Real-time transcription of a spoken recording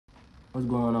What's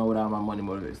going on with all my money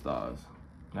motivated stars?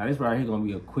 Now this right here gonna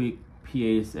be a quick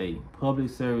PSA, public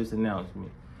service announcement.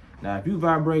 Now if you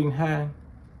vibrating high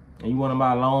and you one of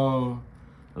my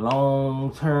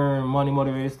long-term money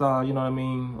motivated stars, you know what I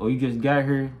mean? Or you just got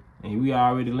here and we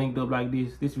already linked up like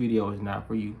this video is not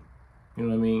for you. You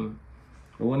know what I mean?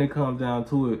 But when it comes down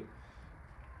to it,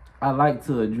 I like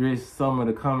to address some of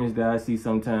the comments that I see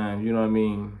sometimes, you know what I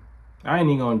mean? I ain't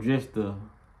even gonna address the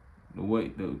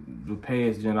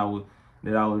page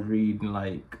that I was reading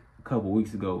like a couple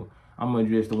weeks ago. I'm gonna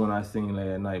address the one I seen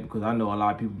last night because I know a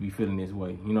lot of people be feeling this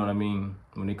way. You know what I mean?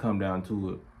 When it come down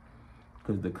to it,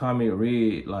 because the comment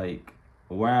read like,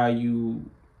 "Why are you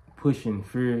pushing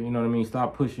fear?" You know what I mean?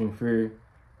 Stop pushing fear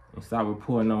and stop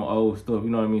reporting on old stuff.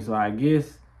 You know what I mean? So I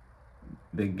guess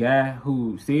the guy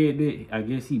who said that, I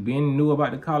guess he been knew about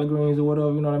the collard greens or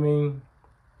whatever. You know what I mean?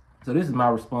 So this is my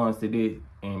response to that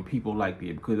and people like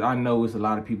that, because I know it's a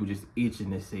lot of people just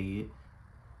itching to say it.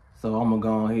 So I'm gonna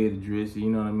go ahead and address it,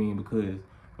 you know what I mean? Because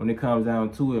when it comes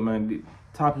down to it, man,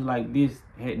 topics like this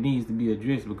needs to be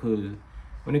addressed, because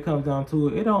when it comes down to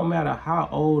it, it don't matter how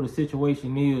old the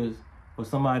situation is for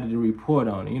somebody to report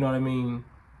on it, you know what I mean?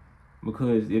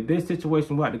 Because if this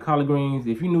situation about the collard greens,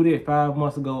 if you knew that 5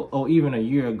 months ago or even a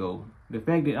year ago, the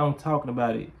fact that I'm talking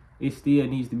about it, it still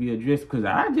needs to be addressed, because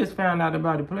I just found out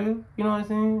about it, player. You know what I'm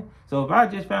saying? So if I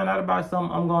just found out about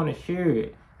something, I'm going to share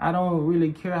it. I don't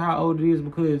really care how old it is,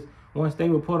 because once they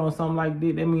report on something like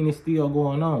that means it's still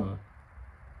going on.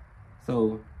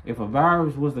 So if a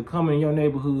virus was to come in your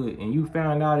neighborhood and you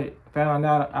found out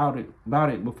about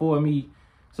it before me,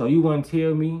 so you wouldn't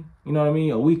tell me, you know what I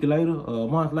mean, a week later or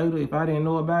a month later if I didn't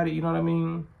know about it, you know what I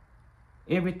mean?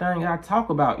 Everything I talk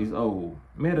about is old.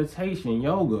 Meditation,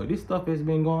 yoga, this stuff has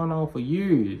been going on for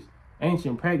years.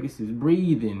 Ancient practices,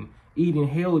 breathing, eating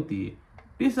healthy.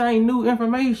 This ain't new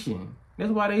information.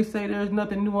 That's why they say there's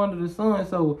nothing new under the sun.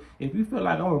 So if you feel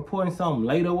like I'm reporting something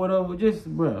late or whatever, just,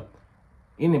 bruh,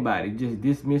 anybody, just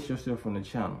dismiss yourself from the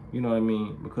channel. You know what I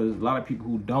mean? Because a lot of people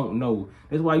who don't know.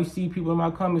 That's why you see people in my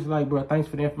comments like, bruh, thanks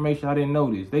for the information. I didn't know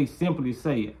this. They simply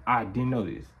say, I didn't know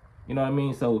this. You know what I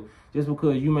mean? So just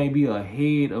because you may be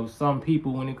ahead of some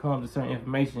people when it comes to certain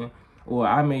information, or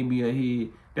I may be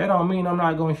ahead, that don't mean I'm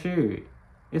not going to share it.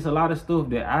 It's a lot of stuff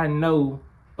that I know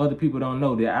other people don't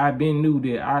know, that I've been knew,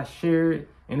 that I shared,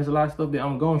 and there's a lot of stuff that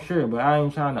I'm going to share, but I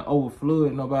ain't trying to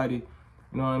overflood nobody, you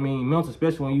know what I mean? Mental,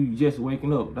 especially when you just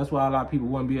waking up. That's why a lot of people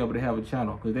wouldn't be able to have a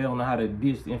channel, because they don't know how to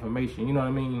dish the information, you know what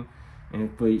I mean?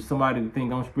 And for somebody to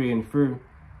think I'm spreading fear,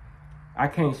 I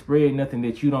can't spread nothing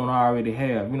that you don't already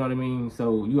have, you know what I mean?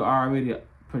 So you're already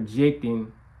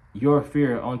projecting your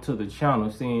fear onto the channel,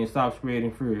 saying stop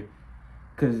spreading fear.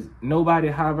 Because nobody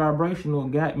high vibrational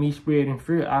got me spreading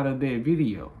fear out of that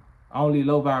video. Only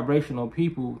low vibrational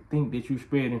people think that you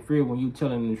spreading fear when you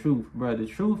telling the truth. Bro, the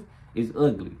truth is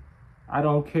ugly. I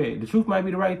don't care. The truth might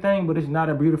be the right thing, but it's not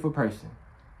a beautiful person.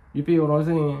 You feel what I'm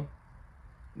saying?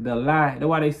 The lie, that's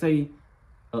why they say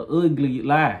a ugly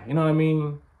lie. You know what I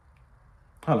mean?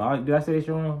 Hold on, did I say this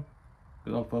wrong?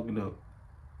 Because I'm fucking up.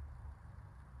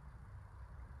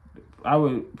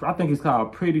 I think it's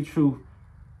called Pretty Truth.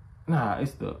 Nah,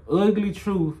 it's the ugly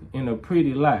truth and a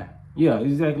pretty lie. Yeah,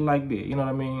 exactly like that. You know what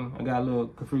I mean? I got a little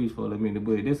confused for a minute,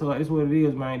 but that's what it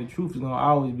is, man. The truth is gonna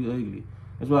always be ugly.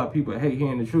 That's why people hate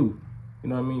hearing the truth. You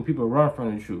know what I mean? People run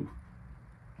from the truth.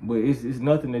 But it's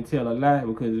nothing to tell a lie,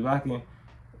 because if I can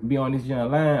be on this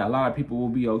young line, a lot of people will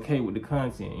be okay with the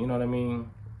content. You know what I mean?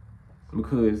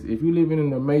 Because if you're living in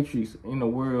the matrix, in a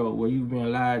world where you've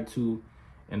been lied to,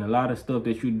 and a lot of stuff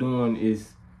that you're doing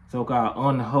is so-called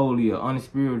unholy or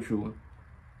unspiritual,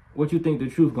 what you think the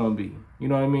truth gonna be? You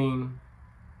know what I mean?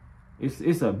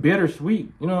 It's a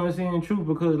bittersweet, you know what I'm saying, truth,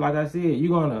 because like I said, you're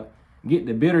gonna get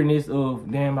the bitterness of,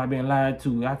 damn, I've been lied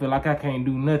to. I feel like I can't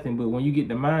do nothing. But when you get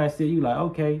the mindset, you like,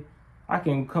 okay, I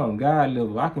can become God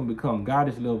level. I can become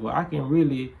goddess level. I can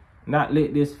really not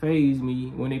let this phase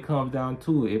me when it comes down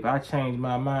to it. If I change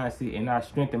my mindset and I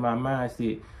strengthen my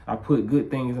mindset, I put good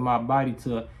things in my body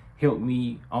to help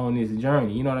me on this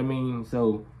journey. You know what I mean?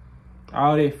 So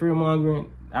all that fear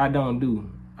mongering, I don't do.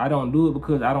 I don't do it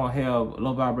because I don't have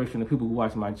low vibrational people who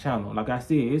watch my channel. Like I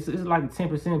said, it's like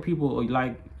 10% people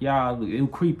like y'all who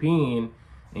creep in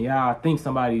and y'all think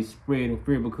somebody's spreading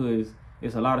fear, because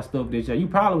it's a lot of stuff that you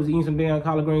probably was eating some damn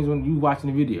collard greens when you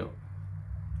watching the video.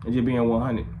 And just being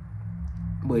 100.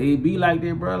 But it be like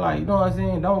that, bro. Like, you know what I'm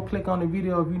saying? Don't click on the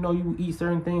video if you know you eat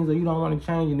certain things or you don't want to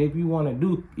change. And if you want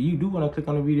to you want to click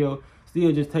on the video,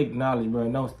 still just take the knowledge,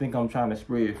 bro. Don't think I'm trying to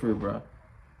spread fear, bro.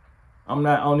 I'm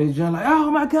not on this joint like, oh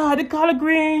my God, the collard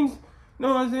greens. You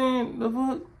know what I'm saying? The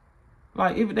fuck?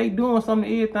 Like, if they doing something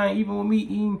to everything, even with me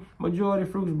eating majority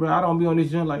of fruits, bro, I don't be on this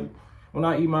junk like, when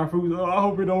I eat my fruits, oh, I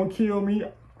hope it don't kill me.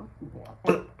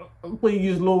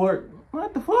 Please, Lord.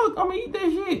 What the fuck? I'm gonna eat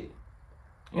that shit.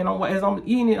 And as I'm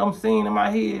eating it, I'm saying in my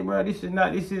head, bro, this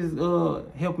is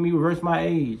helping me reverse my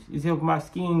age. It's helping my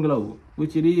skin glow,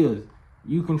 which it is.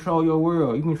 You control your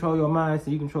world. You control your mindset.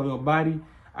 You control your body.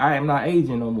 I am not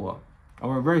aging no more. I'm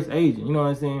reverse aging. You know what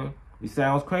I'm saying? It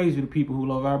sounds crazy to people who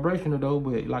love vibrational though,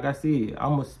 but like I said,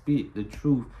 I'm gonna spit the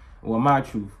truth, or my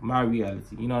truth, my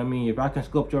reality. You know what I mean? If I can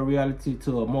sculpt your reality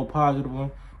to a more positive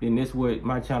one, then that's what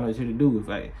my channel is here to do.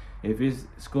 If it's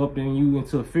sculpting you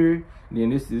into a fear, then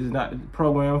this is not the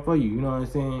program for you. You know what I'm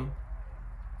saying?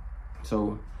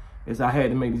 So, I had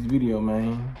to make this video,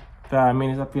 man. 5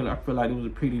 minutes. I feel like it was a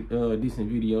pretty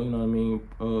decent video. You know what I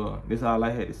mean? That's all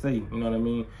I had to say. You know what I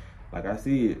mean? Like I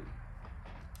said,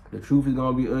 the truth is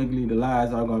gonna be ugly. The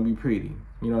lies are gonna be pretty.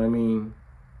 You know what I mean?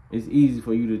 It's easy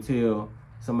for you to tell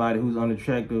somebody who's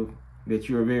unattractive that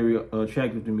you're very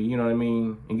attractive to me, you know what I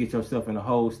mean? And get yourself in a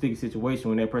whole sticky situation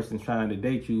when that person's trying to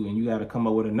date you and you got to come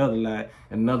up with another lie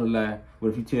and another lie. But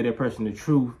if you tell that person the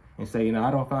truth and say, you know,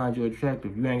 I don't find you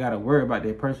attractive, you ain't got to worry about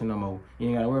that person no more. You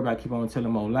ain't got to worry about keep on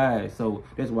telling more lies. So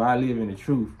that's why I live in the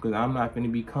truth, because I'm not going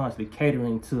to be constantly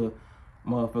catering to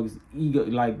motherfuckers' ego,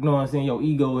 like, you know what I'm saying, your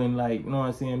ego, and like, you know what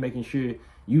I'm saying, making sure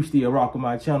you still rock with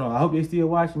my channel. I hope they still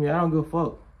watching me. I don't give a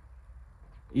fuck.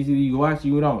 It's either you watch or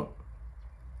you don't.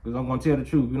 Because I'm going to tell the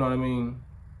truth, you know what I mean?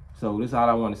 So that's all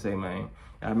I want to say, man.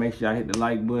 Y'all make sure y'all hit the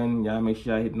like button. Y'all make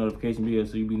sure y'all hit the notification bell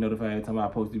so you be notified every time I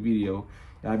post a video.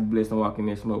 Y'all be blessed and walk in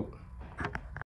that smoke.